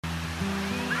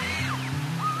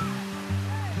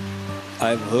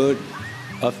I've heard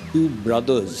of two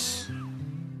brothers.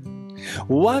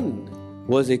 One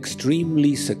was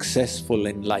extremely successful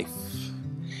in life.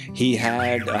 He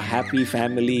had a happy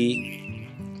family.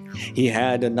 He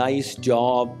had a nice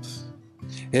job.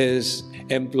 His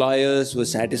employers were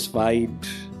satisfied.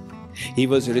 He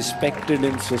was respected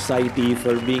in society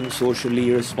for being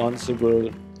socially responsible.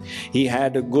 He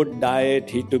had a good diet.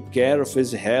 He took care of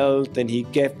his health and he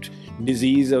kept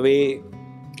disease away.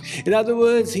 In other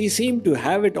words, he seemed to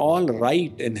have it all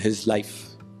right in his life.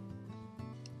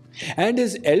 And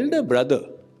his elder brother,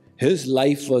 his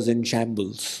life was in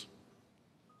shambles.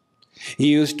 He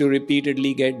used to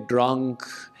repeatedly get drunk,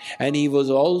 and he was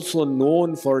also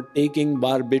known for taking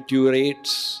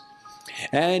barbiturates,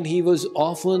 and he was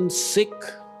often sick.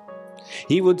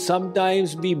 He would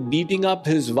sometimes be beating up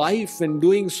his wife and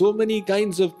doing so many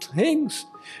kinds of things,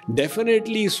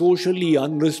 definitely socially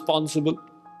unresponsible.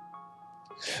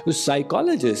 The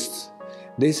psychologists,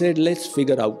 they said, let's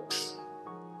figure out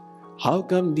how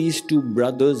come these two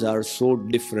brothers are so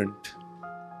different.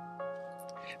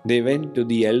 They went to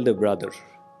the elder brother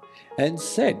and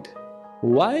said,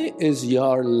 why is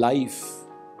your life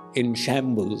in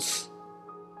shambles?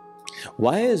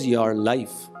 Why is your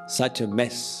life such a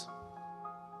mess?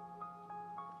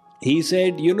 He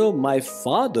said, my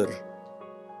father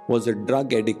was a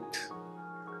drug addict.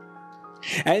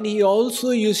 And he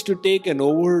also used to take an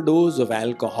overdose of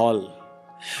alcohol,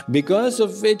 because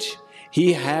of which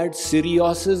he had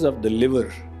cirrhosis of the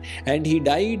liver, and he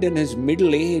died in his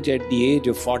middle age at the age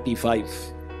of 45.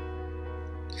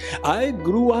 I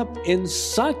grew up in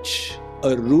such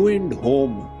a ruined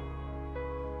home.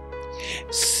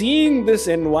 Seeing this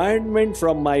environment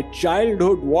from my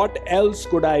childhood, what else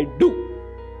could I do?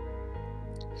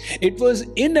 It was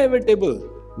inevitable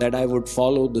that I would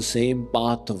follow the same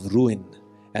path of ruin,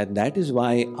 and that is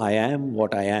why I am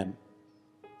what I am.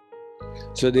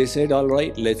 So they said, all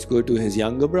right, let's go to his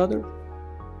younger brother.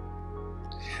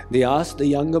 They asked the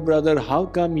younger brother, how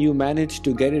come you managed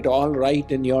to get it all right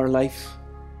in your life?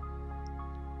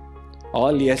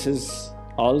 All yeses,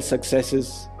 all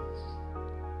successes.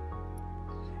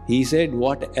 He said,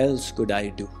 what else could I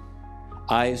do?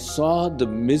 I saw the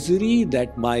misery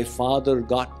that my father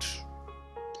got.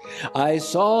 I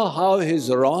saw how his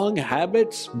wrong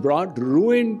habits brought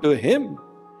ruin to him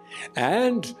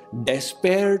and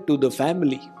despair to the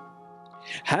family.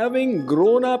 Having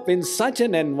grown up in such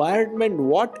an environment,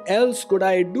 what else could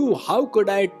I do? How could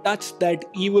I touch that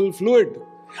evil fluid?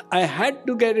 I had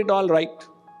to get it all right.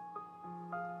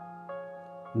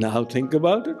 Now think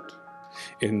about it.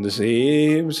 In the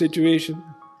same situation,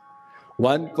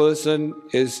 one person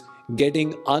is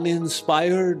getting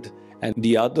uninspired and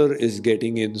the other is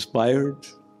getting inspired.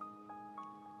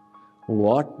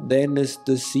 What then is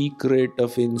the secret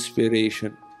of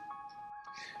inspiration?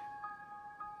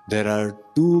 There are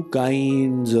two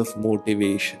kinds of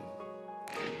motivation.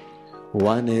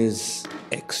 One is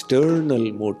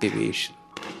external motivation,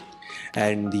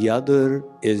 and the other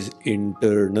is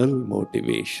internal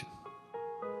motivation.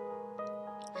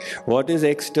 What is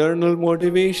external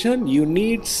motivation? You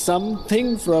need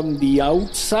something from the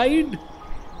outside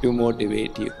to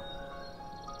motivate you.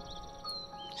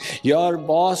 Your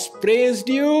boss praised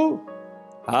you.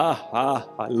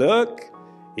 Look,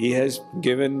 he has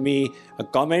given me a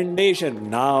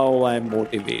commendation. Now I am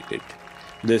motivated.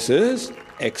 This is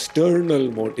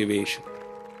external motivation.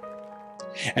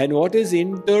 And what is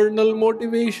internal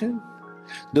motivation?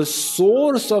 The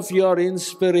source of your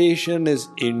inspiration is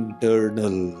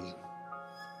internal.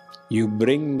 You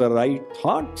bring the right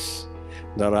thoughts,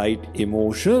 the right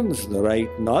emotions, the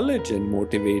right knowledge, and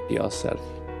motivate yourself.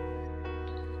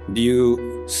 Do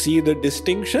you see the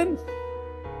distinction?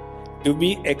 To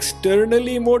be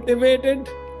externally motivated,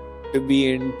 to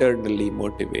be internally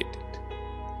motivated.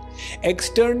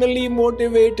 Externally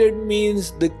motivated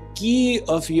means the key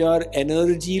of your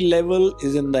energy level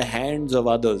is in the hands of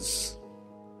others.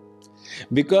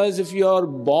 Because if your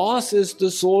boss is the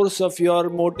source of your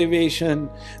motivation,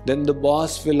 then the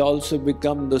boss will also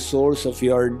become the source of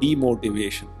your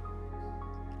demotivation.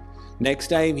 Next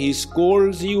time he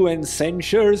scolds you and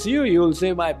censures you, you'll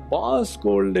say, my boss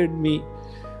scolded me.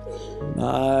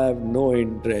 I have no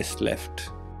interest left.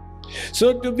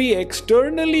 So to be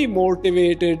externally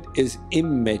motivated is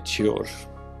immature.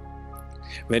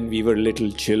 When we were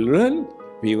little children,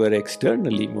 we were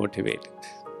externally motivated.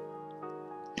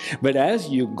 But as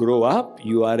you grow up,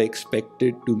 you are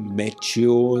expected to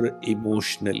mature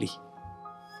emotionally.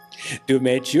 To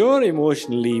mature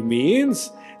emotionally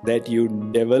means that you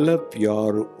develop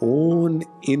your own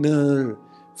inner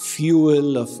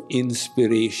fuel of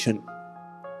inspiration.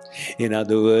 In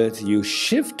other words, you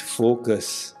shift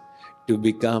focus to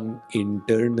become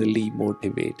internally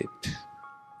motivated.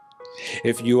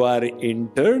 If you are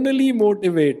internally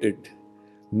motivated,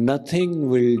 nothing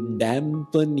will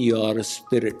dampen your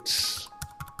spirits.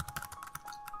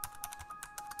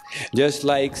 Just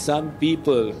like some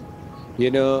people,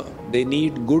 they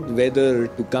need good weather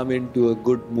to come into a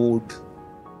good mood.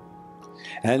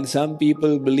 And some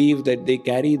people believe that they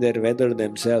carry their weather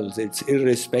themselves. It's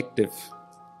irrespective.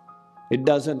 It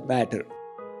doesn't matter.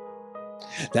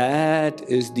 That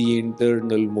is the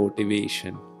internal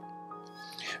motivation.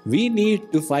 We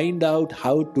need to find out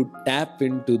how to tap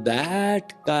into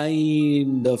that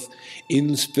kind of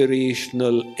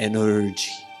inspirational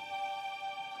energy.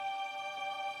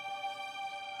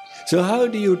 So how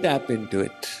do you tap into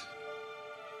it?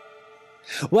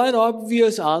 One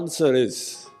obvious answer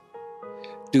is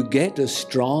to get a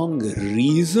strong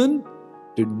reason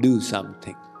to do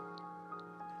something.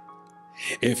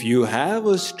 If you have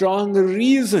a strong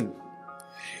reason,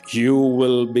 you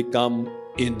will become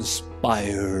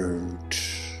inspired.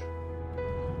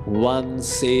 One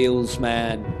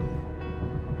salesman,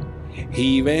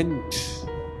 he went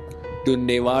to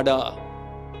Nevada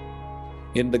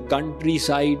in the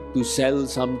countryside to sell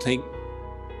something,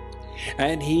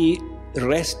 and he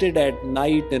rested at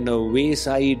night in a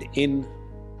wayside inn.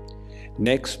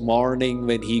 Next morning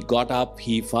when he got up,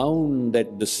 he found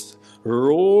that the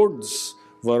roads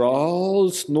were all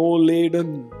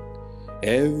snow-laden.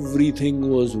 Everything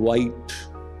was white.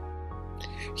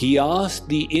 He asked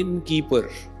the innkeeper,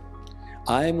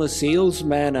 "I am a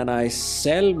salesman and I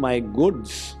sell my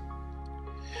goods.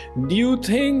 Do you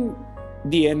think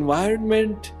the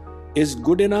environment is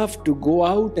good enough to go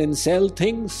out and sell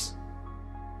things?"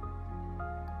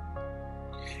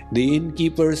 The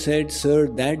innkeeper said, "Sir,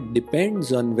 that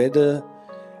depends on whether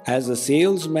as a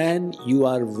salesman you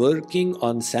are working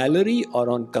on salary or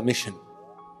on commission.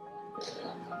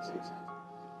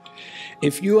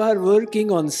 If you are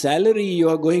working on salary, you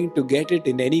are going to get it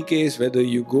in any case, whether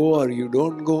you go or you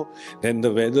don't go. Then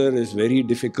the weather is very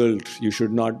difficult. You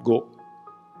should not go.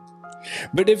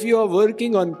 But if you are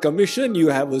working on commission, you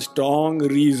have a strong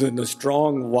reason, a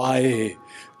strong why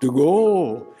to go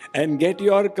and get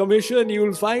your commission. You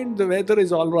will find the weather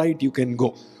is all right, you can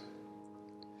go."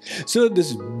 So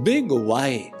this big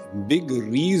why, big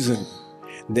reason,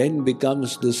 then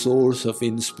becomes the source of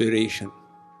inspiration.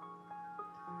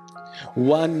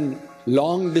 One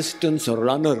long-distance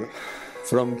runner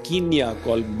from Kenya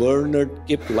called Bernard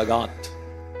Kiplagat,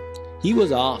 he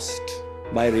was asked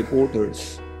by reporters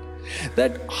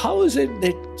that how is it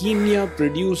that Kenya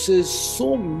produces so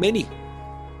many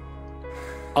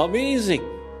amazing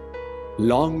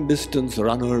long-distance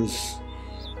runners?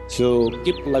 So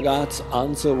Kiplagat's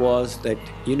answer was that,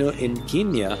 in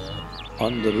Kenya,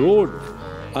 on the road,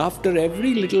 after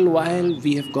every little while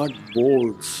we have got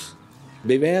boards.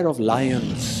 Beware of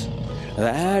lions.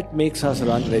 That makes us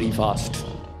run very fast.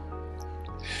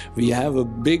 We have a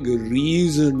big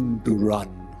reason to run.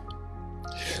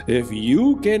 If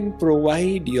you can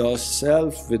provide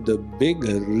yourself with a big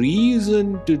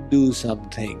reason to do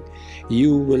something,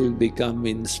 you will become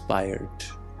inspired.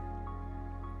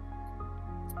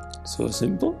 So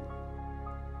simple.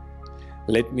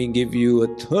 Let me give you a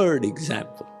third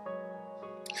example.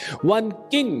 One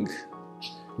king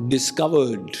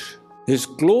discovered his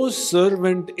close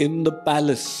servant in the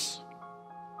palace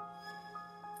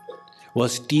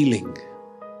was stealing.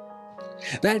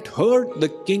 That hurt the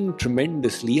king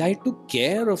tremendously. I took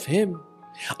care of him.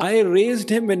 I raised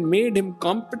him and made him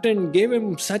competent, gave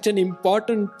him such an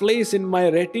important place in my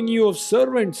retinue of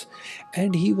servants,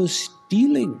 and he was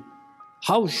stealing.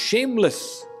 How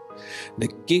shameless! The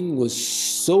king was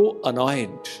so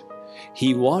annoyed.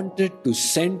 He wanted to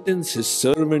sentence his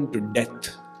servant to death.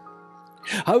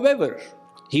 However,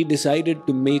 he decided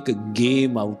to make a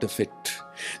game out of it.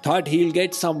 Thought he'll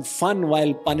get some fun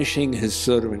while punishing his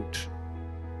servant.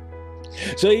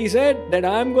 So he said that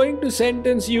I'm going to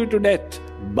sentence you to death,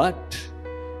 but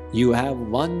you have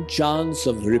one chance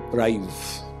of reprieve.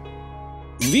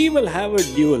 We will have a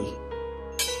duel.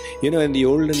 In the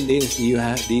olden days,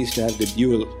 they used to have the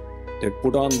duel. They'd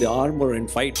put on the armor and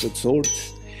fight with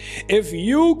swords. If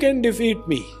you can defeat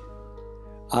me,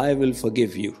 I will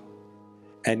forgive you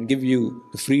and give you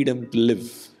the freedom to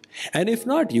live. And if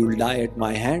not, you'll die at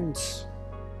my hands.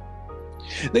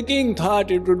 The king thought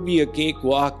it would be a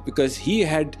cakewalk because he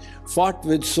had fought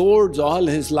with swords all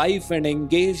his life and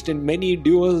engaged in many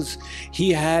duels.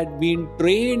 He had been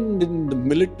trained in the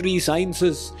military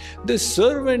sciences. This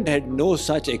servant had no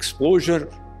such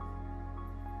exposure.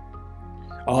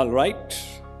 All right,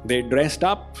 they dressed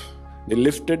up, they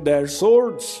lifted their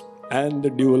swords, and the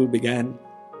duel began.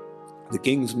 The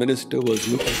king's minister was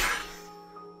looking.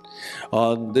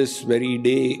 On this very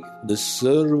day, the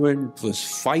servant was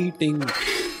fighting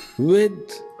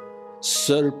with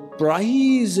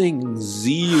surprising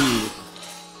zeal.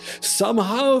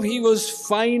 Somehow he was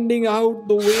finding out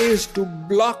the ways to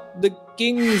block the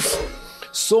king's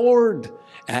sword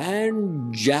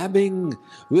and jabbing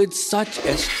with such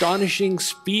astonishing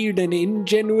speed and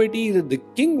ingenuity that the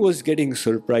king was getting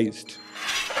surprised.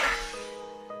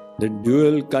 The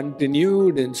duel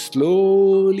continued, and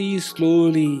slowly,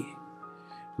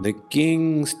 the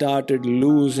king started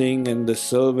losing and the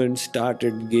servant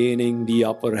started gaining the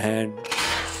upper hand.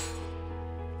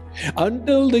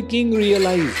 Until the king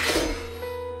realized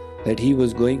that he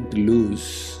was going to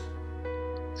lose.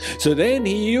 So then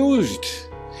he used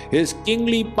his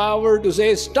kingly power to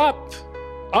say, "Stop!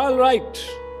 All right,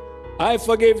 I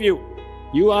forgive you.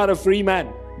 You are a free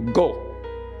man. Go.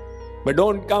 But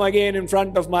don't come again in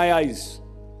front of my eyes."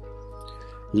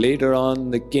 Later on,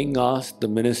 the king asked the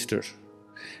minister,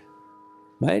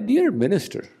 "My dear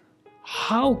minister,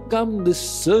 how come this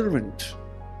servant,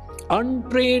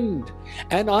 untrained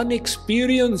and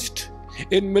unexperienced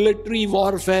in military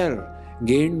warfare,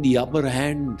 gained the upper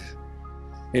hand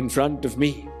in front of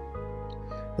me?"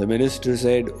 The minister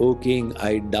said, "O king,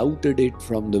 I doubted it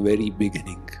from the very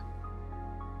beginning.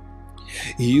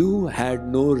 You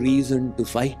had no reason to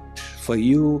fight. For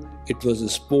you, it was a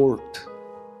sport.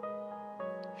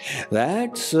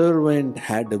 That servant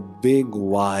had a big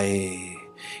why.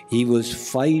 He was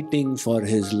fighting for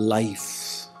his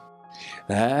life.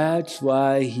 That's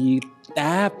why he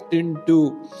tapped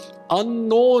into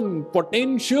unknown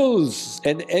potentials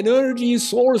and energy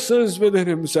sources within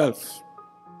himself.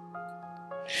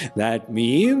 That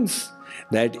means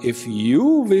that if you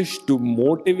wish to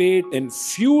motivate and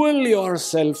fuel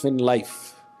yourself in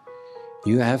life,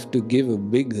 you have to give a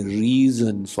big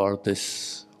reason for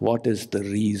this. What is the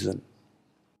reason?